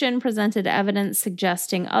prosecution presented evidence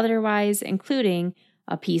suggesting otherwise, including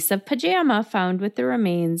a piece of pajama found with the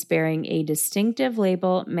remains bearing a distinctive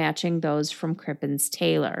label matching those from Crippen's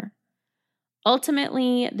tailor.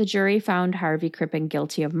 Ultimately, the jury found Harvey Crippen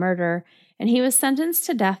guilty of murder, and he was sentenced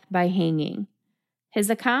to death by hanging. His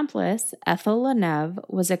accomplice, Ethel Leneve,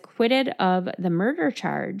 was acquitted of the murder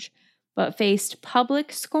charge, but faced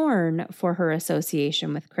public scorn for her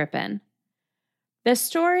association with Crippen. The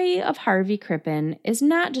story of Harvey Crippen is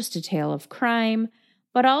not just a tale of crime,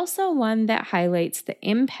 but also one that highlights the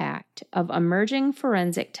impact of emerging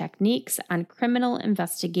forensic techniques on criminal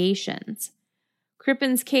investigations.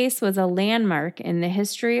 Crippen's case was a landmark in the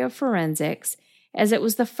history of forensics, as it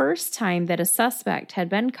was the first time that a suspect had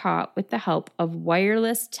been caught with the help of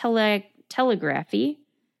wireless telegraphy.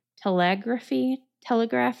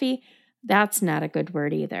 That's not a good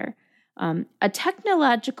word either. A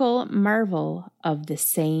technological marvel of the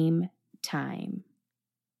same time.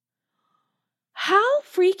 How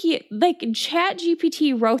freaky,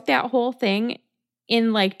 ChatGPT wrote that whole thing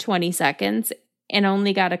in 20 seconds and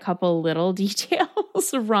only got a couple little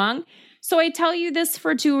details wrong. So I tell you this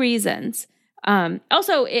for two reasons.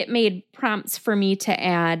 Also, it made prompts for me to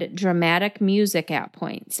add dramatic music at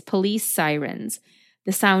points, police sirens,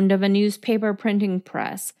 the sound of a newspaper printing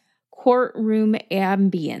press, courtroom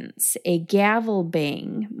ambience, a gavel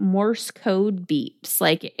bang, Morse code beeps.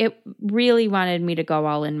 It really wanted me to go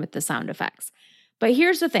all in with the sound effects. But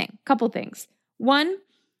here's the thing, couple things. One,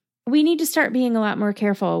 we need to start being a lot more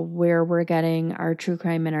careful where we're getting our true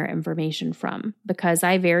crime and our information from, because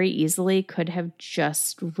I very easily could have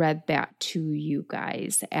just read that to you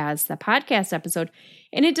guys as the podcast episode,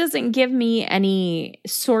 and it doesn't give me any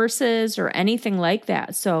sources or anything like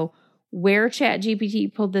that. So where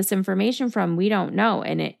ChatGPT pulled this information from, we don't know.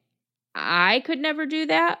 And I could never do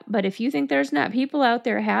that. But if you think there's not people out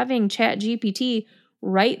there having ChatGPT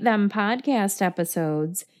write them podcast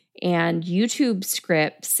episodes and YouTube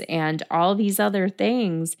scripts and all these other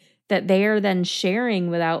things that they are then sharing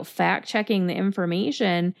without fact checking the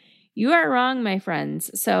information, you are wrong, my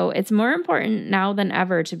friends. So it's more important now than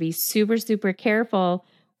ever to be super, super careful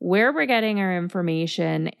where we're getting our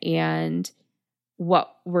information and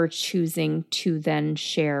what we're choosing to then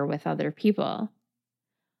share with other people.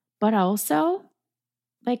 But also,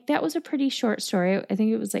 that was a pretty short story. I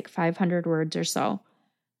think it was 500 words or so.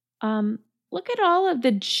 Look at all of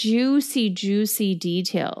the juicy, juicy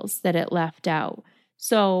details that it left out.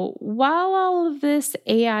 So while all of this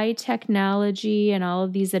AI technology and all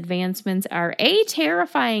of these advancements are A,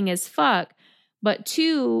 terrifying as fuck, but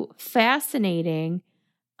 2, fascinating,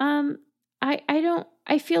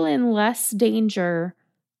 I feel in less danger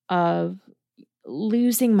of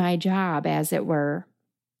losing my job, as it were,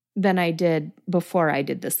 than I did before I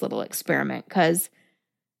did this little experiment, because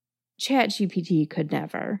ChatGPT could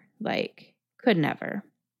never.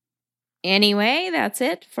 Anyway, that's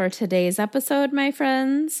it for today's episode, my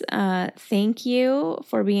friends. Thank you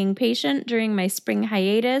for being patient during my spring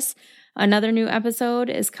hiatus. Another new episode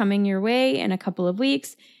is coming your way in a couple of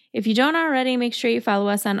weeks. If you don't already, make sure you follow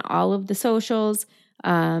us on all of the socials.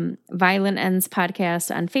 Violent Ends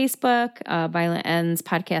Podcast on Facebook, Violent Ends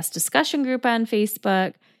Podcast Discussion Group on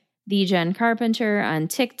Facebook, The Jen Carpenter on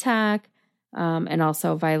TikTok, and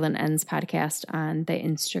also Violent Ends Podcast on the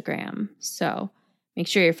Instagram. So make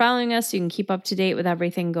sure you're following us so you can keep up to date with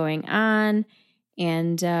everything going on.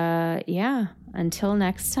 And until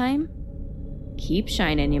next time, keep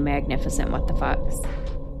shining, you magnificent what the fucks.